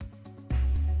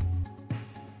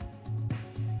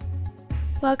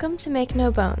Welcome to Make No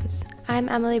Bones. I'm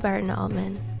Emily Barton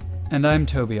Altman. And I'm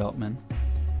Toby Altman.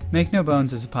 Make No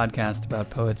Bones is a podcast about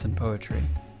poets and poetry.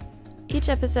 Each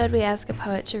episode we ask a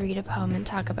poet to read a poem and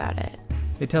talk about it.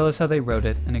 They tell us how they wrote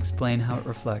it and explain how it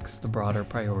reflects the broader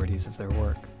priorities of their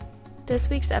work. This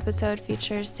week's episode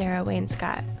features Sarah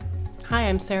Wainscott. Hi,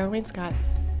 I'm Sarah Wainscott.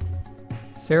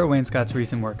 Sarah Wainscott's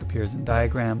recent work appears in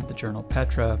Diagram, the journal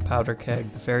Petra, Powder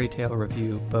Keg, the Fairy Tale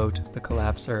Review, Boat, The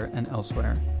Collapser, and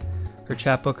elsewhere. Her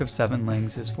chapbook of Seven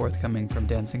Lings is forthcoming from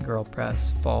Dancing Girl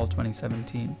Press, fall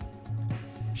 2017.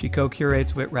 She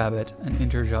co-curates Wit Rabbit, an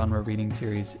intergenre reading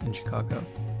series in Chicago.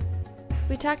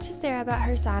 We talked to Sarah about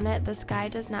her sonnet, The Sky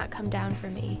Does Not Come Down for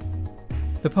Me.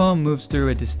 The poem moves through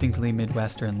a distinctly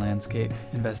Midwestern landscape,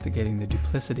 investigating the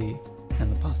duplicity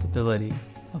and the possibility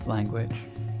of language.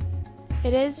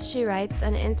 It is, she writes,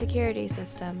 an insecurity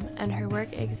system, and her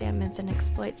work examines and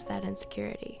exploits that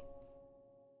insecurity.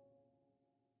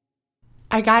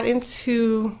 I got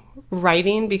into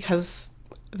writing because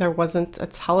there wasn't a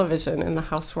television in the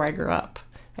house where I grew up,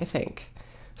 I think.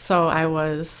 So I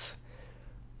was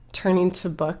turning to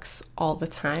books all the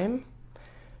time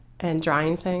and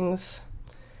drawing things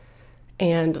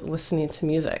and listening to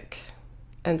music.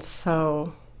 And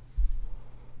so,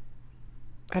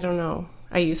 I don't know.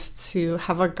 I used to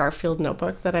have a Garfield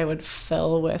notebook that I would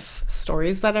fill with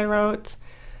stories that I wrote.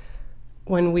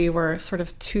 When we were sort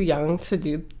of too young to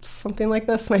do something like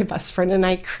this, my best friend and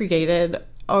I created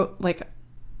an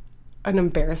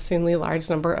embarrassingly large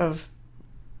number of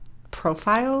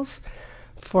profiles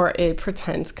for a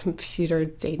pretend computer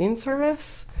dating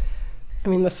service. I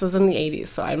mean, this was in the 80s,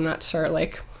 so I'm not sure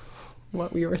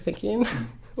what we were thinking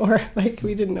or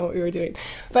we didn't know what we were doing.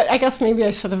 But I guess maybe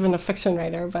I should have been a fiction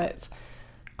writer, but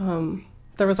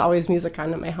there was always music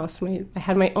on at my house. I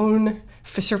had my own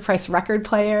Fisher-Price record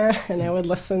player, and I would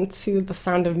listen to the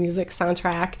Sound of Music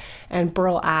soundtrack and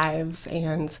Burl Ives,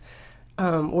 and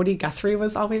Woody Guthrie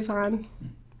was always on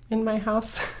in my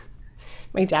house.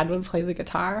 My dad would play the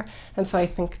guitar, and so I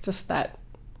think just that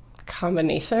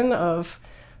combination of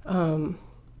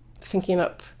thinking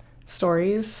up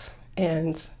stories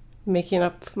and making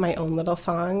up my own little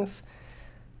songs,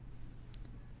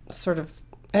 sort of,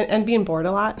 and being bored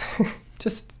a lot,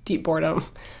 just deep boredom,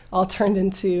 all turned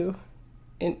into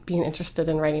being interested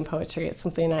in writing poetry. It's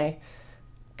something I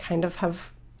kind of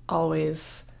have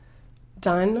always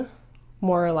done,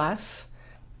 more or less.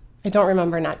 I don't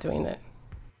remember not doing it.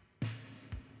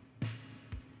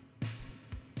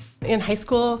 In high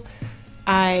school,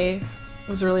 I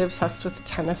was really obsessed with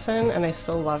Tennyson, and I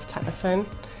still love Tennyson.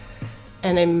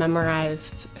 And I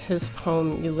memorized his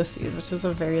poem, Ulysses, which is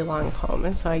a very long poem.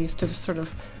 And so I used to just sort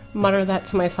of mutter that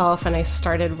to myself, and I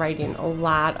started writing a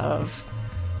lot of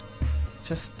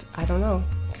just,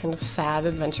 kind of sad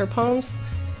adventure poems.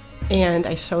 And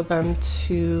I showed them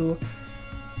to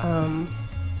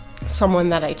someone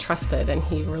that I trusted, and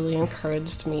he really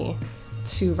encouraged me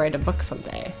to write a book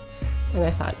someday. And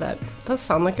I thought, that does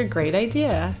sound like a great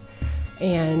idea.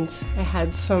 And I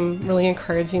had some really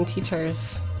encouraging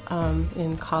teachers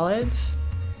in college,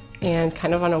 and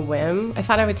kind of on a whim, I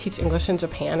thought I would teach English in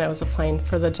Japan. I was applying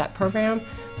for the JET program,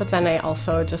 but then I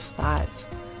also just thought,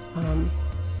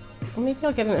 maybe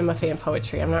I'll get an MFA in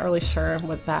poetry. I'm not really sure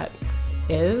what that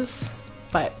is,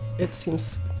 but it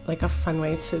seems like a fun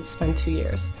way to spend 2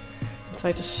 years. And so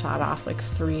I just shot off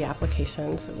 3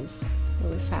 applications. It was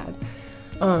really sad.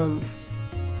 And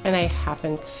I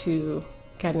happened to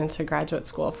get into graduate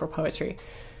school for poetry.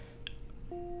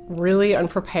 Really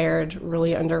unprepared,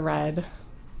 really underread.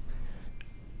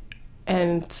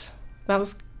 And that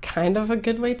was kind of a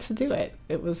good way to do it.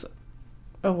 It was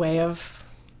a way of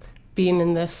being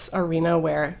in this arena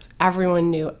where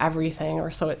everyone knew everything, or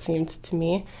so it seemed to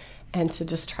me, and to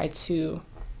just try to,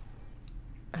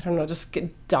 just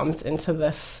get dumped into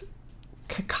this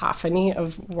cacophony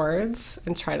of words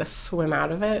and try to swim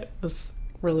out of it was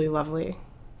really lovely.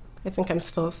 I think I'm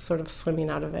still sort of swimming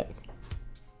out of it.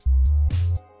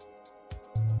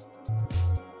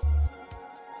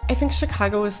 I think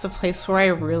Chicago was the place where I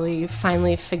really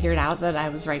finally figured out that I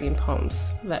was writing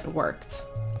poems that worked.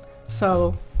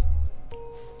 So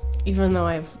even though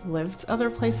I've lived other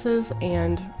places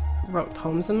and wrote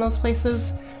poems in those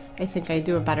places, I think I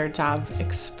do a better job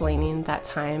explaining that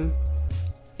time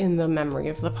in the memory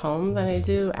of the poem than I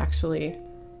do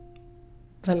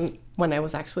than when I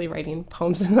was actually writing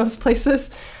poems in those places.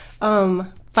 But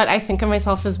I think of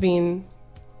myself as being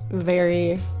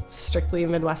very strictly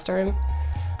Midwestern.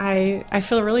 I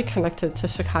feel really connected to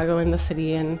Chicago and the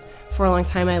city, and for a long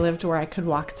time I lived where I could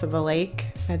walk to the lake,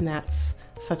 and that's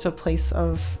such a place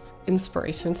of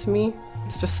inspiration to me.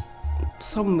 It's just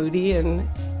so moody and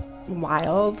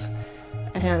wild,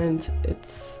 and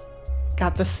it's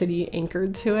got the city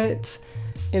anchored to it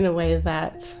in a way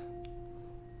that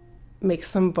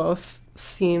makes them both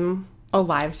seem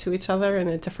alive to each other in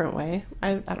a different way.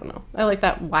 I don't know. I like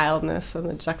that wildness and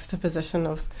the juxtaposition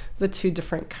of the two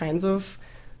different kinds of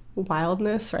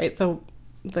wildness, right? The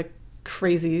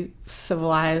crazy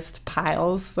civilized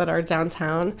piles that are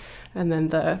downtown, and then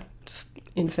the just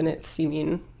infinite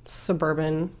seeming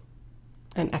suburban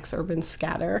and exurban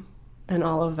scatter, and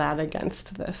all of that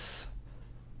against this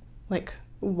like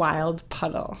wild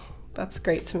puddle. That's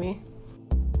great to me.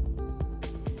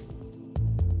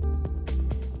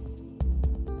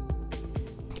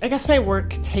 I guess my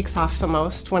work takes off the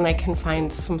most when I can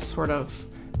find some sort of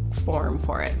form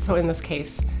for it. So in this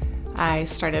case, I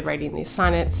started writing these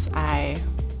sonnets. I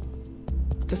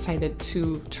decided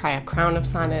to try a crown of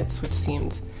sonnets, which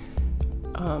seemed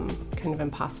kind of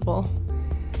impossible.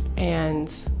 And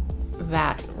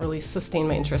that really sustained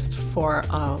my interest for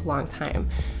a long time.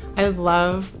 I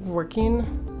love working,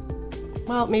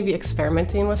 well, maybe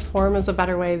experimenting with form is a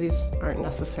better way. These aren't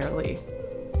necessarily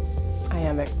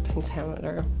iambic,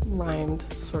 pentameter, rhymed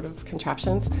sort of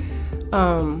contraptions.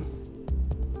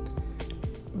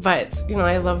 But,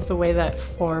 I love the way that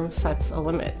form sets a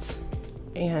limit.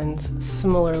 And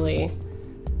similarly,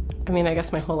 I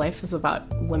guess my whole life is about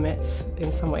limits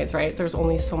in some ways, right? There's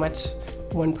only so much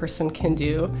one person can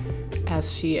do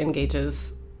as she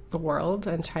engages the world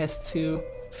and tries to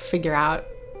figure out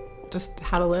just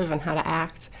how to live and how to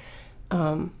act.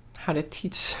 How to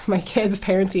teach my kids.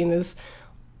 Parenting is,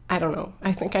 I don't know.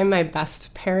 I think I'm my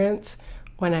best parent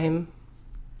when I'm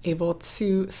able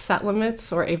to set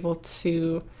limits or able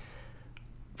to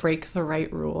break the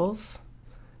right rules.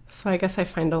 So I guess I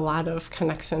find a lot of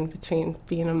connection between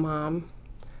being a mom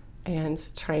and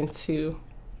trying to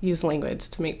use language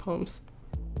to make poems.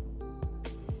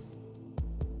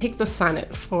 Take the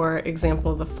sonnet, for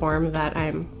example, the form that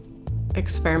I'm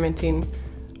experimenting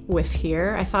with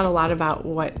here. I thought a lot about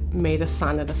what made a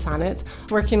sonnet a sonnet.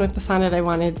 Working with the sonnet, I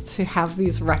wanted to have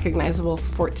these recognizable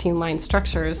 14-line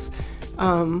structures.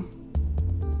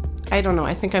 I don't know,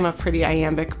 I think I'm a pretty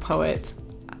iambic poet.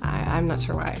 I'm not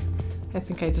sure why. I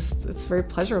think it's very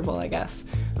pleasurable, I guess.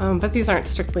 But these aren't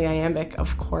strictly iambic,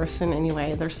 of course, in any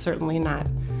way. They're certainly not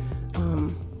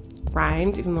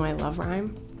rhymed, even though I love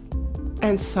rhyme.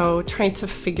 And so trying to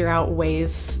figure out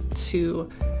ways to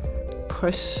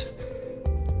push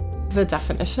the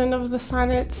definition of the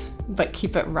sonnet, but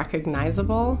keep it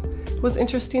recognizable was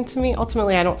interesting to me.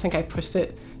 Ultimately, I don't think I pushed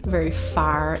it very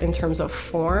far in terms of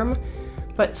form,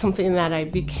 but something that I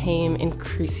became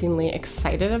increasingly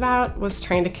excited about was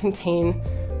trying to contain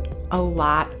a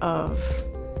lot of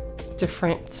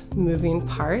different moving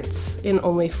parts in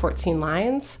only 14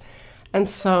 lines. And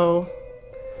so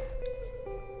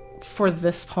for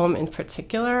this poem in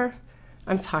particular,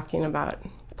 I'm talking about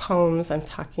poems, I'm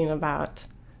talking about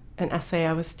an essay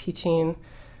I was teaching,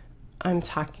 I'm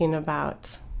talking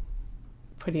about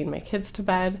putting my kids to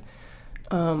bed.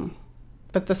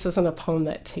 But this isn't a poem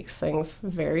that takes things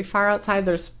very far outside.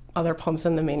 There's other poems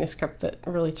in the manuscript that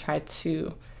really try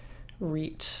to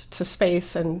reach to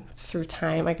space and through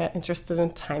time. I got interested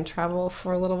in time travel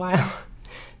for a little while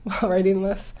while writing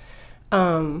this.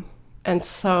 And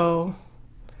so,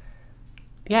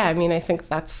 yeah, I think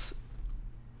that's,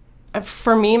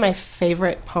 for me, my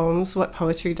favorite poems, what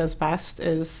poetry does best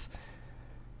is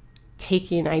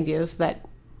taking ideas that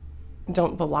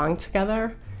don't belong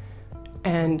together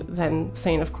and then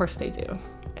saying, of course they do,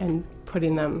 and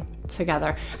putting them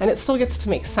together. And it still gets to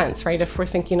make sense, right? If we're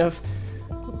thinking of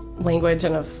language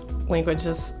and of language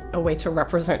as a way to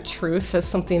represent truth as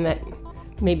something that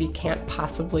maybe can't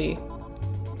possibly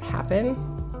happen,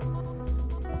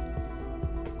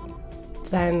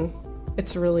 then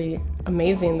it's really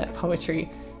amazing that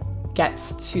poetry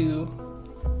gets to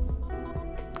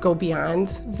go beyond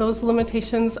those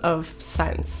limitations of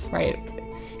sense, right?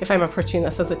 If I'm approaching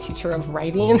this as a teacher of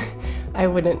writing, I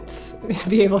wouldn't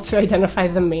be able to identify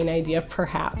the main idea,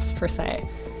 perhaps, per se.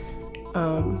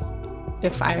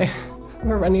 If I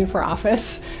were running for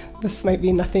office, this might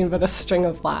be nothing but a string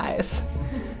of lies.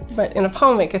 But in a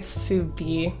poem, it gets to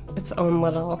be its own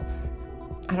little,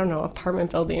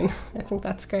 apartment building. I think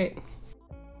that's great.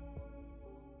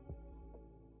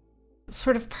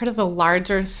 Sort of part of the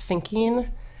larger thinking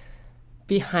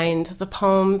behind the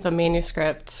poem, the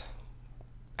manuscript,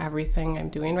 everything I'm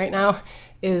doing right now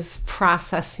is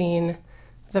processing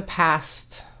the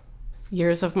past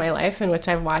years of my life in which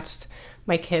I've watched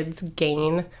my kids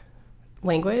gain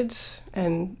language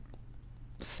and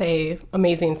say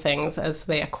amazing things as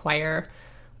they acquire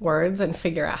words and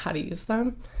figure out how to use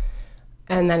them.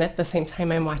 And then at the same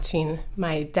time, I'm watching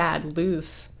my dad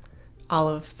lose all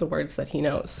of the words that he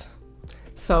knows.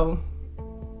 So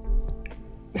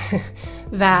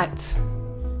that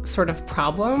sort of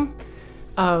problem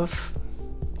of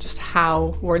just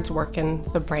how words work in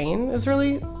the brain is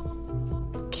really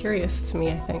curious to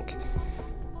me, I think.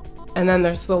 And then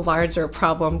there's the larger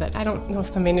problem that I don't know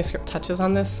if the manuscript touches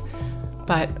on this,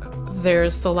 but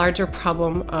there's the larger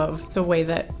problem of the way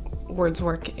that words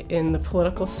work in the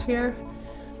political sphere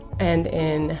and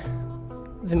in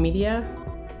the media,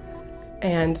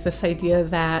 and this idea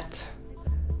that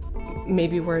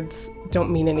maybe words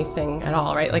don't mean anything at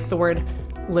all, right? Like the word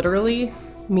literally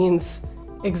means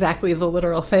exactly the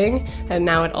literal thing, and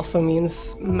now it also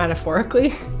means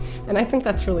metaphorically. And I think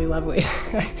that's really lovely.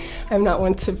 I'm not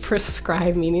one to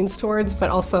prescribe meanings to words, but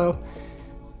also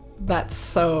that's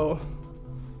so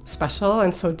special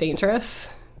and so dangerous.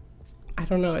 I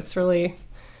don't know, it's really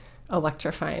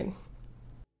electrifying.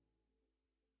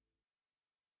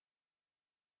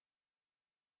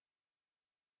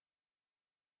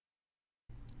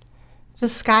 The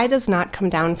sky does not come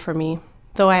down for me,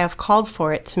 though I have called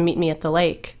for it to meet me at the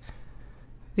lake.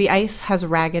 The ice has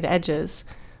ragged edges,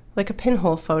 like a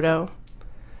pinhole photo.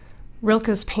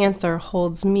 Rilke's panther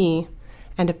holds me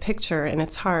and a picture in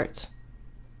its heart.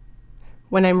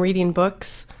 When I'm reading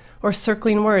books or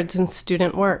circling words in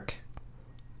student work,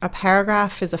 a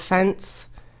paragraph is a fence,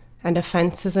 and a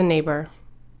fence is a neighbor.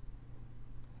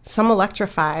 Some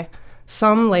electrify,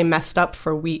 some lay messed up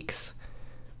for weeks.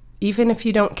 Even if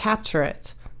you don't capture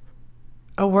it,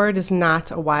 a word is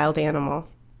not a wild animal.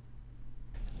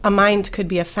 A mind could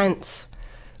be a fence,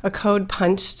 a code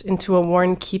punched into a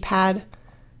worn keypad,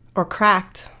 or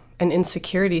cracked, an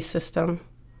insecurity system,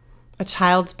 a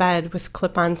child's bed with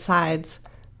clip-on sides,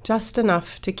 just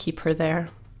enough to keep her there.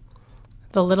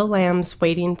 The little lambs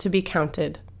waiting to be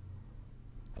counted.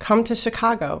 Come to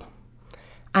Chicago.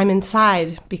 I'm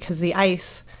inside because the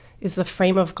ice is the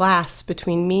frame of glass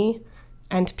between me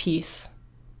and peace.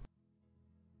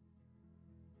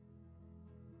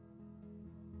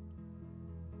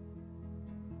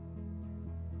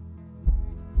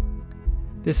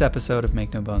 This episode of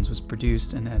Make No Bones was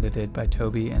produced and edited by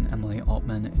Toby and Emily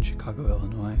Altman in Chicago,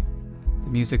 Illinois. The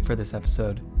music for this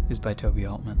episode is by Toby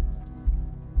Altman.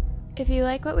 If you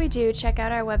like what we do, check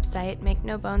out our website,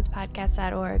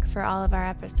 makenobonespodcast.org, for all of our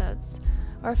episodes,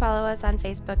 or follow us on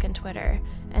Facebook and Twitter,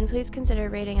 and please consider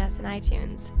rating us in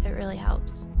iTunes. It really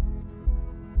helps.